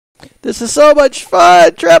This is so much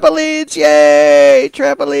fun! Trampolines! Yay!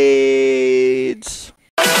 Trampolines!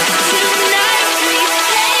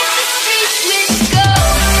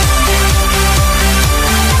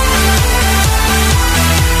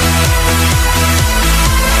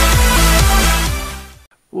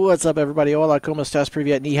 What's up, everybody? Hola, como estas?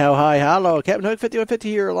 Privyet, ni hao, hi, hello. Captain Hook 5150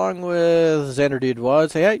 here, along with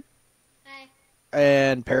XanderDude1. Say hi. Hi.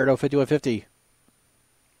 And Peridot5150.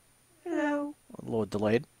 Hello. A little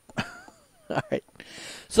delayed. Alright.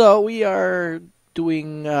 So, we are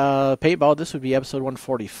doing paintball. This would be episode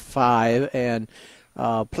 145. And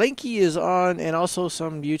Planky is on, and also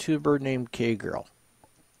some YouTuber named K-Girl.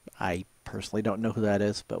 I personally don't know who that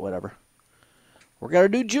is, but whatever. We're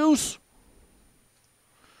going to do juice.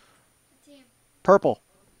 Purple.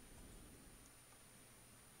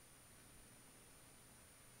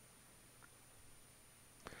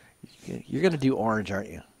 You're going to do orange, aren't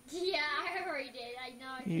you? Yeah, I already did. I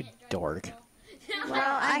know I You can't join dork. purple.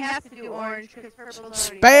 Well, I have to do orange because purple's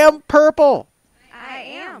already Spam purple! I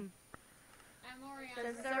am. I'm already Says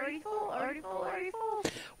on it's already full, already full, already full.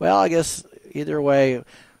 Well, I guess either way,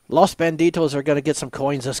 Los Banditos are going to get some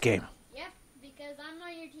coins this game. Yeah, because I'm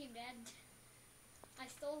not your team, Dad. I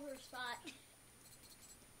stole her spot.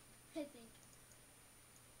 I think.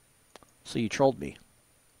 So you trolled me.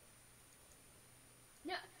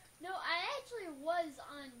 No, I actually was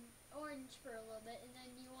on orange for a little bit, and then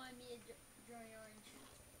you wanted me to join orange.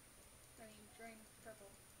 Join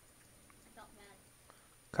purple. I felt bad.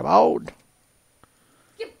 Come on.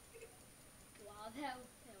 Wow, that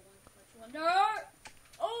one clutch wonder.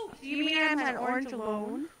 Oh! Do you mean I'm on orange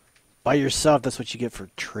alone? By yourself, that's what you get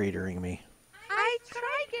for traitoring me. I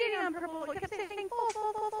tried getting on purple, but it kept saying full,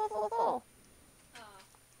 full, full, full, full, full.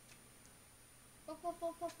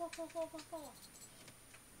 Full.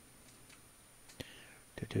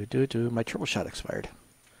 My triple shot expired.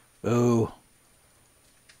 Ooh.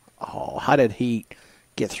 Oh, how did he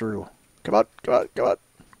get through? Come on.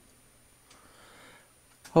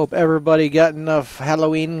 Hope everybody got enough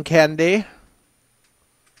Halloween candy.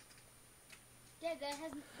 Dad, that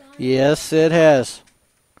hasn't gone. Yes, it has.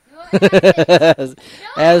 No, it hasn't.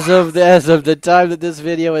 as of the time that this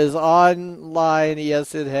video is online,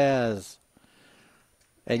 yes, it has.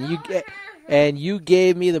 And you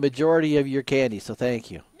gave me the majority of your candy, so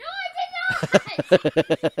thank you. No, I did not. I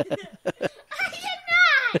did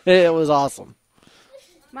not. It was awesome.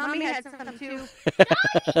 Mommy had some too. No,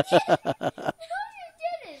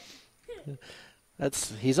 you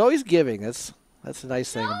didn't. He's always giving. That's a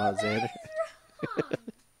nice thing about Xander.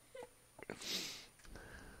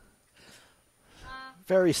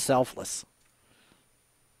 Very selfless.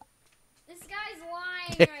 This guy's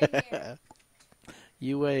lying right here.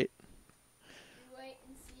 You wait. You wait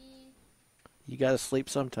and see. You gotta sleep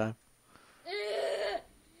sometime.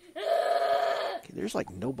 Okay, there's like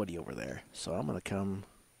nobody over there, so I'm gonna come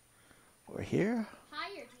over here. Hi,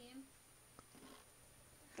 your team.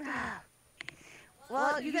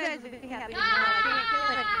 Well, you guys would be happy to know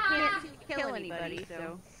I can't kill anybody,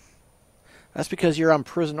 so. That's because you're on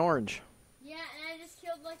Prison Orange. Yeah, and I just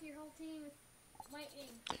killed like your whole team with lightning.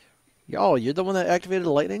 Oh, you're the one that activated the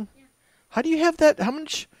lightning? Yeah. How do you have that? How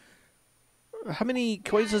many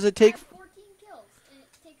coins does it take? I have 14 kills, and it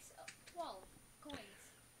takes 12 coins.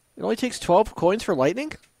 It only takes 12 coins for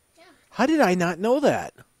lightning? Yeah. How did I not know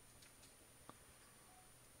that?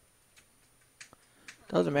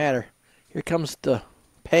 Doesn't matter. Here comes the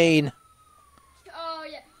pain. Oh,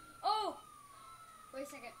 yeah. Oh! Wait a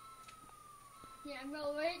second. Yeah, I'm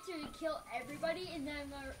gonna wait till you kill everybody, and then I'm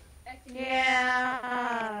gonna activate.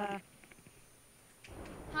 Yeah.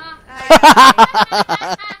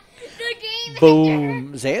 Ha! The game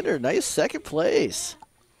Boom. Xander, nice second place.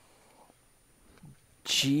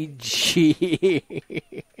 GG.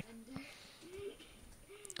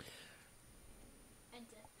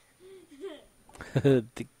 The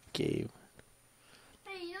game.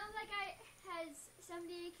 Hey, you know that guy has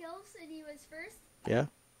 78 kills and he was first? Yeah?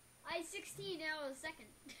 I had 16 and I was second.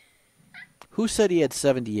 Who said he had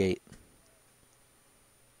 78?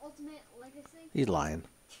 Ultimate Legacy? He's lying.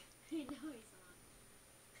 I know he's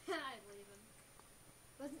not. I believe him.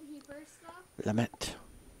 Wasn't he first though? Lament.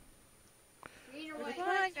 Green or white?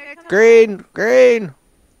 Green! Green!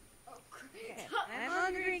 Oh, green. I'm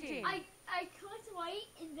on green team. I clicked white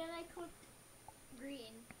and then I clicked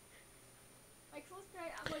green. I clicked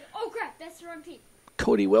right. I'm like, oh crap, that's the wrong team.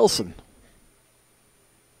 Cody Wilson.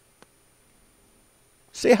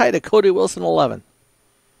 Say hi to Cody Wilson 11.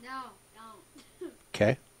 No, don't.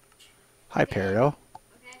 Okay. Hi, Okay. Peridot.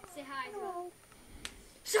 Okay, say hi to him.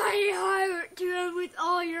 Say hi to him with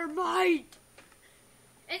all your might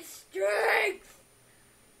and strength.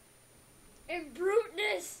 And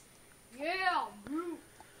bruteness. Yeah, brute.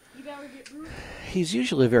 You better get brute. He's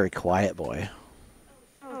usually a very quiet boy.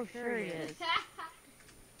 Oh, sure he is.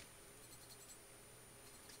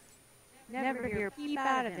 Never hear a peep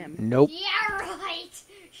out of him. Nope. Yeah, right.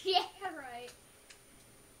 Yeah, right.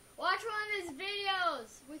 Watch one of his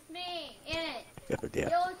videos with me in it. Yeah,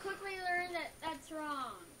 You'll quickly learn that that's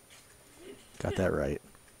wrong. got that right.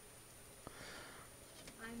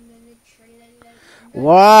 I'm gonna trade.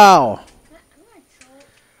 Wow. I'm gonna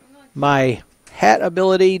troll. My hat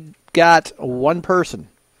ability got one person.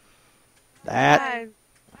 That.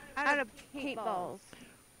 Out of paintballs.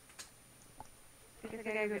 I guess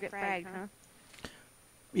I gotta go get fragged, huh?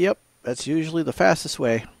 Yep, that's usually the fastest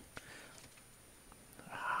way.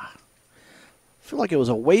 I feel like it was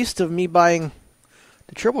a waste of me buying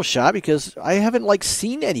the triple shot because I haven't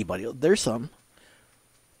seen anybody. There's some.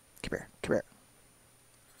 Come here, come here.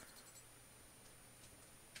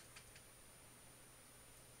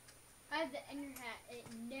 I have the ender hat. It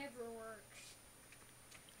never works.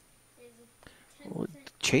 Well,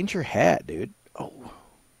 change your hat, dude. Oh,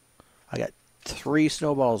 I got 3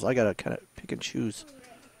 snowballs. I gotta kind of pick and choose.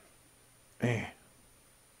 Eh.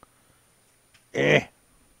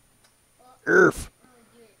 Earth.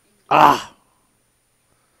 Ah.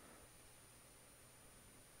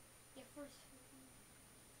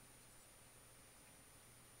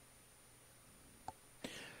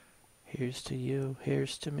 Here's to you.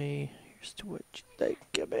 Here's to me. Here's to what you think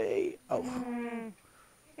of me. Oh.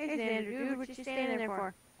 Hey, XanderDude, what you standing there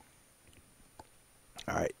for?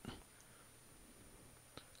 All right.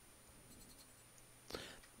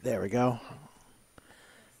 There we go.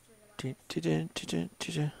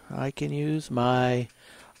 I can use my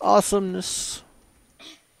awesomeness.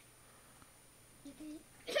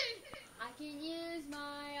 I can use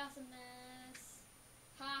my awesomeness.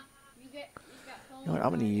 Ha! You got You know what? I'm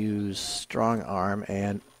going to use strong arm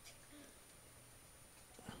and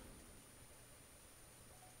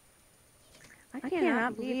I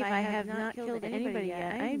cannot believe I have not killed anybody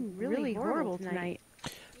yet. I'm really horrible tonight.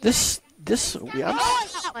 this. Yeah, Oh, I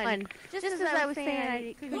got one! Just as I was saying,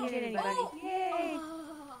 I couldn't get anybody. Yay!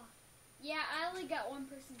 Oh. Yeah, I only got one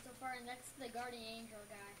person so far, and that's the guardian angel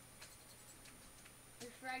guy. We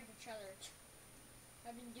fragged each other.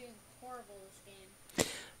 I've been doing horrible this game.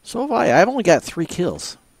 so have I. I've only got 3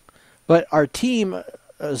 kills, but our team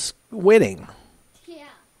is winning. Yeah.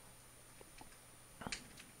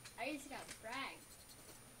 I just got fragged.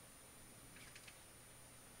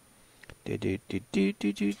 You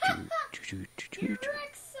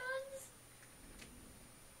wreck, sons!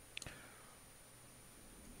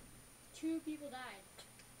 2 people died.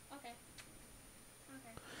 Okay.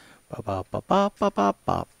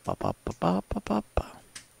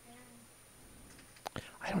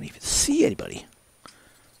 I don't even see anybody.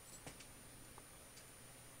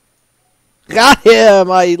 Got him,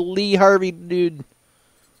 my Lee Harvey dude.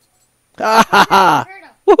 Ha ha ha!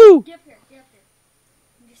 Peridot, Woohoo! get up here.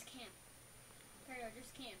 You just camp. Peridot,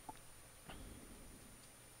 just camp.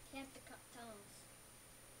 Camp the tunnels.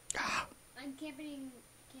 I'm camping.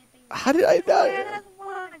 How did I?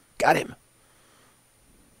 Got him.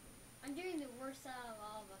 I'm doing the worst out of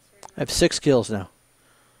all of us right I now. have 6 kills now.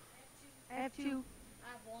 I have 2. I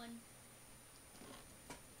have 1.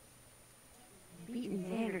 Beaten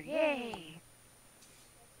Xander, yay!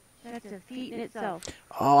 That's a feat in itself.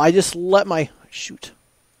 Oh, I just let my shoot.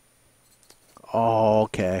 Oh,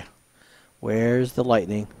 okay. Where's the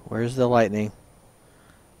lightning? Where's the lightning?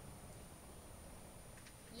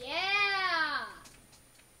 Yeah!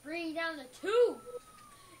 Bring down the 2.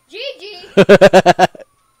 GG!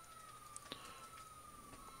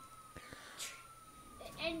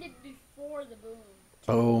 It ended before the boom.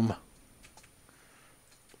 Boom.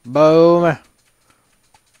 Boom.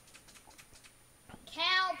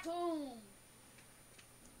 Calpoom!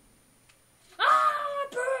 Ah!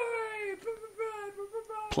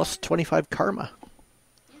 Plus 25 karma.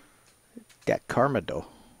 Got karma though.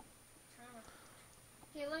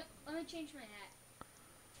 Okay, let me change my hat.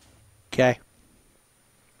 Okay.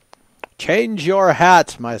 Change your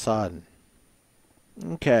hat, my son.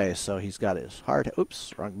 Okay, so he's got his hard...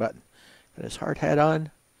 Oops, wrong button. Got his hard hat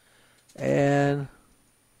on. And...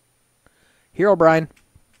 Hero Brian.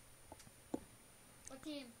 What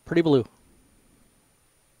team? Pretty blue.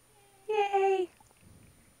 Yay!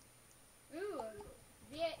 Ooh,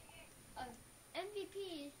 the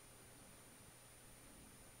MVP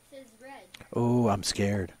says red. Oh, I'm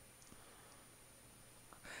scared.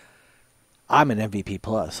 I'm an MVP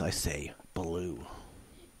plus. I say blue.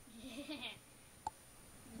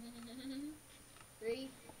 3,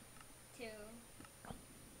 2,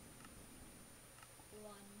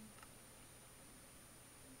 1.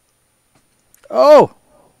 Oh!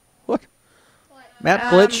 What? What? Map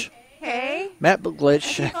glitch. Okay. Map I keep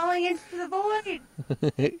glitch. falling into the void.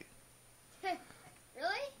 Really?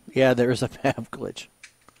 Yeah, there is a map glitch.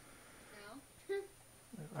 No.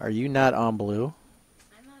 Are you not on blue?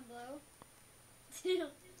 I'm on blue.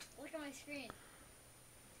 Look at my screen.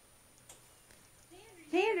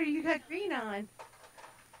 Xander, you got green on.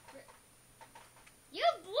 You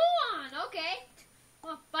have blue on. Okay.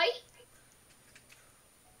 Want to fight?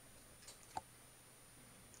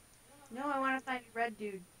 No, I want to find a red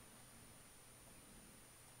dude.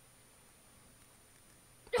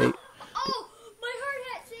 Wait. Oh, my hard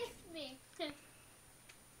hat saved me.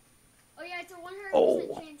 Oh yeah, it's a 100%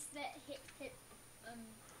 Oh. chance that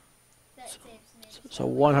that saves me. So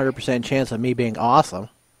 100% chance of me being awesome.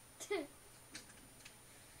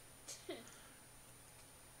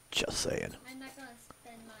 Just saying. I'm not gonna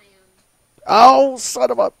spend my Oh,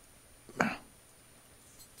 son of a... you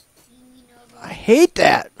know, I hate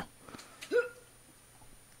that.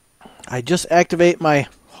 I just activate my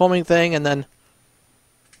homing thing and then...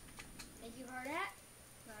 Thank you, hard hat.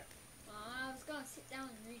 I was gonna sit down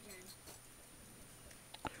and regen.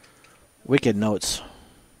 Wicked notes.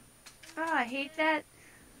 Oh, I hate that.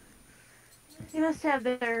 They must have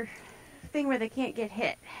their thing where they can't get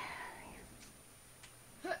hit.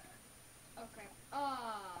 Okay.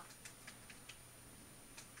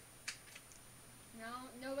 No,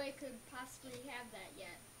 nobody could possibly have that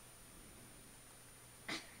yet.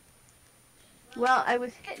 Well, I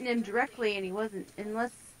was hitting him directly and he wasn't,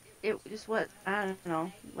 unless it just was, I don't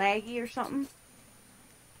know, laggy or something.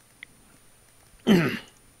 Now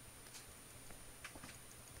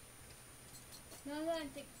that I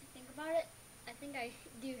think about it, I think I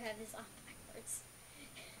do have this on backwards.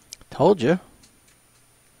 Told you.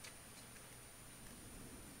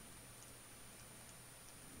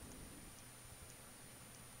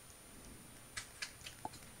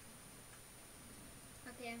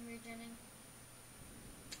 Okay, I'm regening.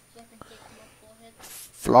 So I can take multiple hits.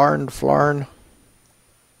 Flarn.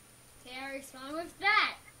 Okay, I respond with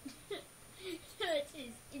that! Which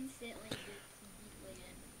is instantly deeply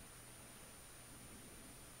in.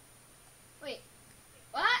 Wait,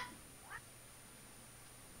 what?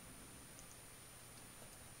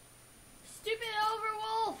 Stupid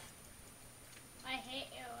Overwolf! I hate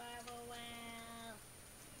you, Overwolf.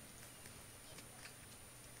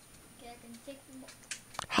 Okay, I can take them.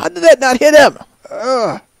 How did that not hit him?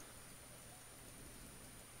 Ugh.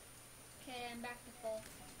 Okay, I'm back to full.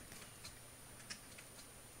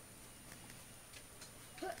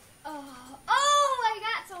 Oh, I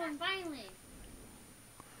got someone finally.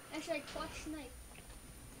 Actually, I clutch snipe.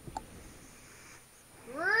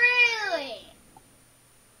 Really?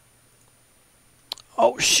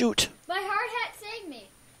 Oh, shoot. My hard hat saved me.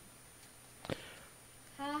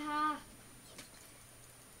 Haha.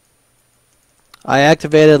 I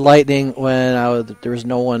activated lightning when there was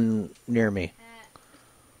no one near me. Hat.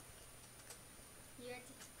 You have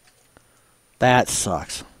to- That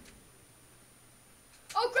sucks.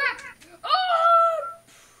 Oh crap! Oh!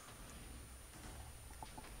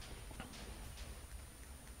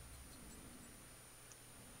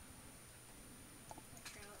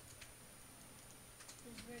 Watch out.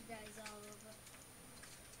 There's red guys all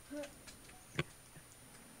over.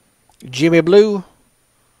 Jimmy Blue.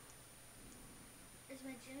 Where's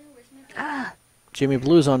my Jimmy? Where's my Jimmy? Ah, Jimmy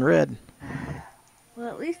Blue's on red. well,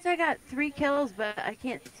 at least I got 3 kills, but I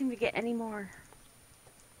can't seem to get any more.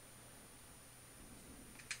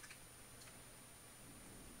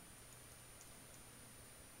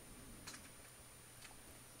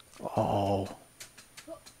 Oh.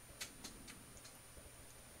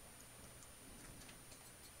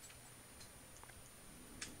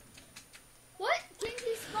 What? Can't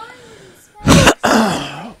he spawn with his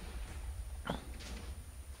spells?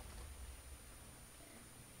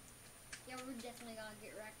 Yeah, we're definitely gonna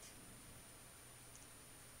get wrecked.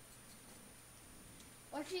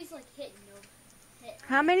 Watch these like hit no hit.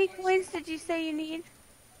 How many coins did you say you need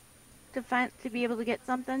to be able to get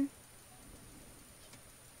something?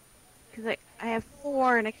 Because I have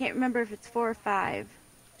 4 and I can't remember if it's 4 or 5.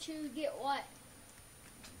 To get what?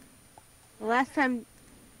 The last time,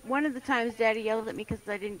 one of the times Daddy yelled at me because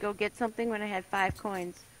I didn't go get something when I had 5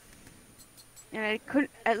 coins. And I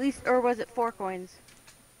couldn't, at least, or was it 4 coins?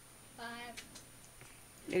 5.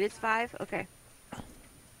 It is 5? Okay.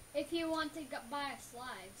 If you want to buy us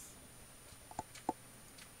lives.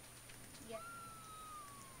 Yeah.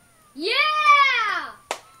 Yeah!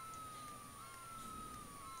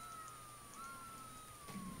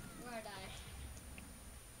 I'm gonna die.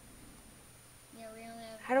 Yeah, we only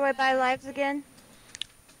have. How do I buy lives again?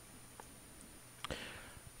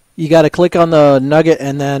 You got to click on the nugget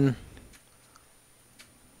and then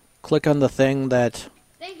click on the thing that...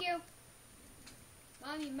 Thank you.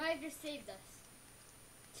 Mom, you might have just saved us.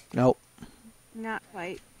 Nope. Not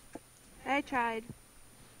quite. I tried.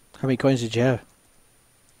 How many coins did you have?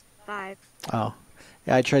 5. Oh.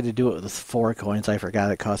 Yeah, I tried to do it with 4 coins. I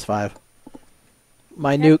forgot it cost 5.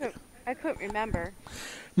 My nuke... I couldn't remember.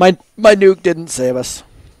 My nuke didn't save us.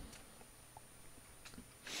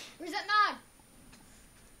 Where's that mod?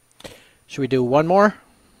 Should we do one more?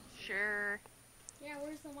 Sure. Yeah,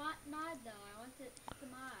 where's the mod though? I want the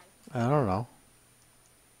mod. I don't know.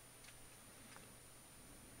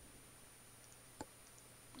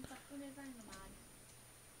 When did I find the mod?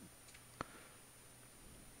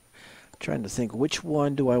 Trying to think, which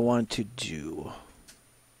one do I want to do?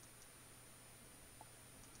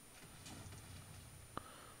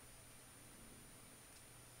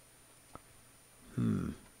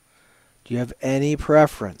 Do you have any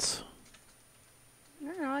preference? I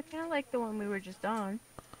don't know. I kind of like the one we were just on.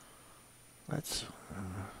 Let's...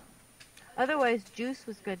 Otherwise, Juice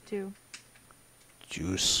was good too.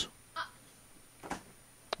 Juice.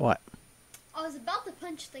 What? I was about to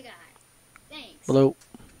punch the guy. Thanks. Blue.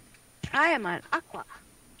 I am on Aqua.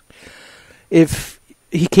 If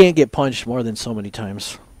he can't get punched more than so many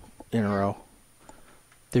times in a row,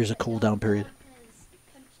 there's a cooldown period.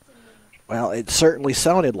 Well, it certainly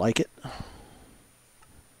sounded like it.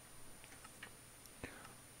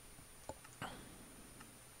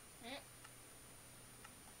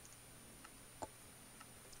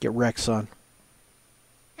 Get wrecked, son.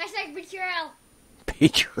 Hashtag betrayal.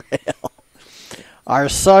 Betrayal. Our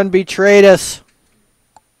son betrayed us.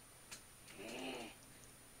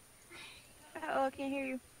 Oh, I can't hear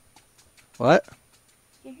you. What?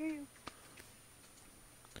 Can't hear you.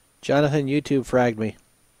 Jonathan YouTube fragged me.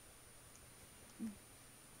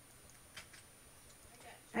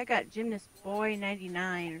 I got Gymnast Boy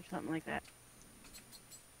 99 or something like that.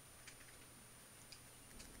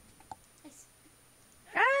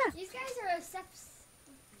 Ah! These guys are obsessed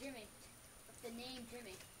with Jimmy. With the name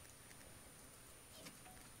Jimmy.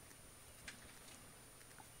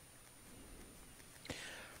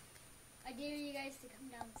 I dare you guys to come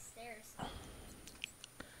downstairs.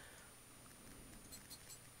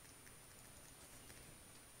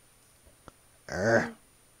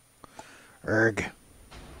 Erg.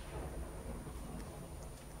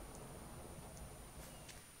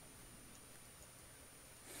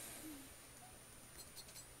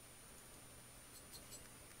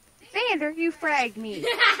 Xander, you fragged me.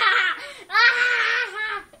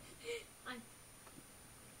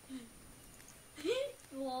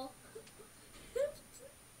 Lol.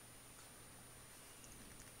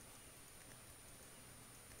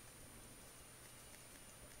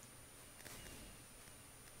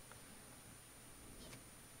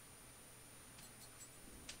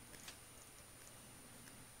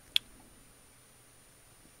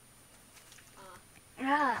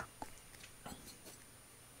 Ah.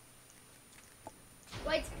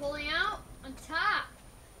 White's pulling out on top.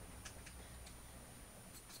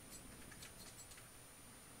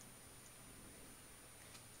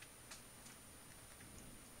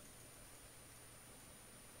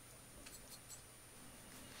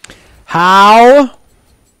 How?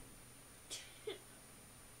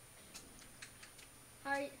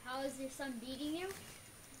 How is your son beating you?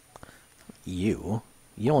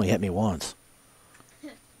 You only hit me once.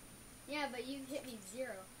 Yeah, but you hit me 0.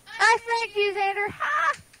 I fragged you, Xander.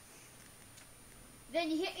 Ha!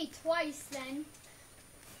 Then you hit me twice then.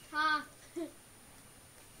 Ha.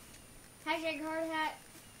 Hashtag hard hat.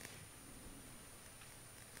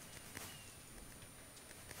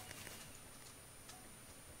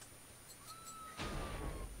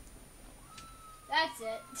 That's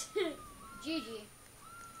it. GG.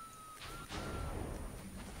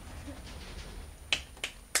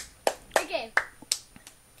 Okay.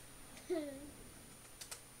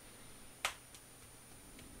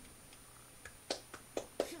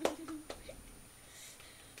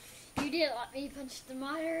 You didn't let me punch the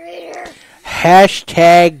moderator.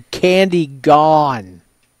 Hashtag candy gone.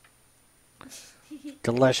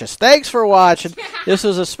 Delicious. Thanks for watching. This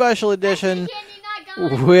was a special edition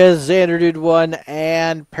with XanderDude1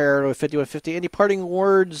 and Peridot5150. Any parting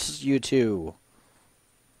words, you two?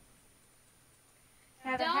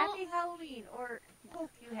 Have a happy Halloween, or hope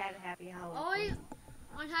you had a happy Halloween. Always,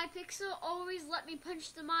 on Hypixel, always let me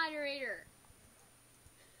punch the moderator.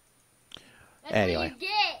 That's Anyway. what you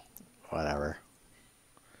get. Whatever.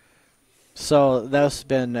 So that's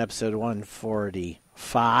been episode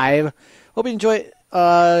 145. Hope you enjoy it.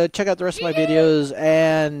 Check out the rest of my videos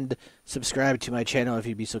and subscribe to my channel if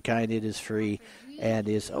you'd be so kind. It is free and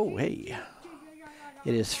is it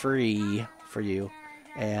is free for you.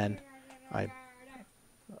 And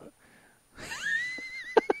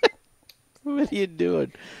what are you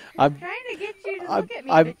doing? I'm trying to get you to look at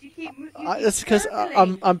me, but you keep. It's because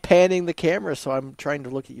I'm panning the camera, so I'm trying to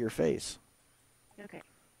look at your face. Okay.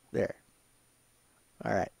 There.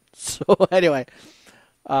 All right. So anyway,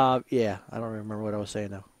 yeah, I don't remember what I was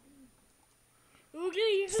saying now.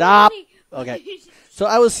 Stop. Okay. So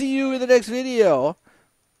I will see you in the next video.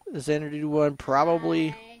 The XanderDude1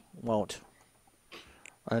 probably won't.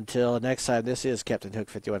 Until next time, this is Captain Hook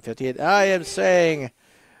 5150, and I am saying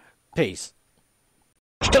peace.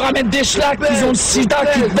 Je te ramène des schlacs, ils ont le sida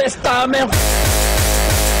qui te baisse ta mère.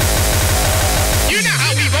 You know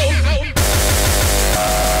how we roll.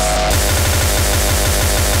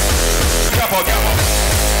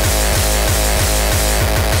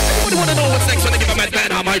 Everybody wanna know what's next when I give a mad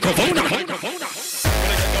man a microphone.